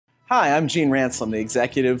Hi, I'm Gene Ransom, the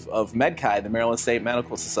executive of MedChi, the Maryland State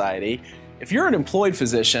Medical Society. If you're an employed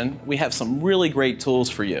physician, we have some really great tools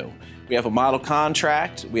for you. We have a model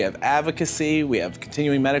contract, we have advocacy, we have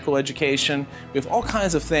continuing medical education, we have all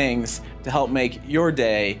kinds of things to help make your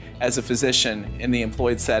day as a physician in the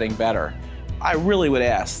employed setting better. I really would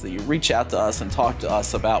ask that you reach out to us and talk to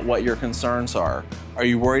us about what your concerns are. Are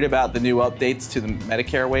you worried about the new updates to the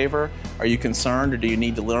Medicare waiver? Are you concerned, or do you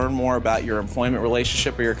need to learn more about your employment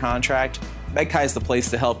relationship or your contract? MedChi is the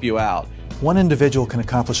place to help you out. One individual can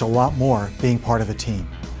accomplish a lot more being part of a team.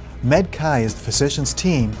 MedChi is the physician's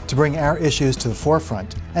team to bring our issues to the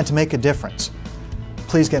forefront and to make a difference.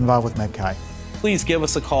 Please get involved with MedChi. Please give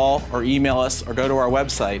us a call or email us or go to our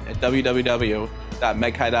website at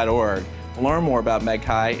www.medchi.org to learn more about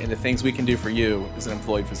MedChi and the things we can do for you as an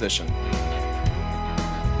employed physician.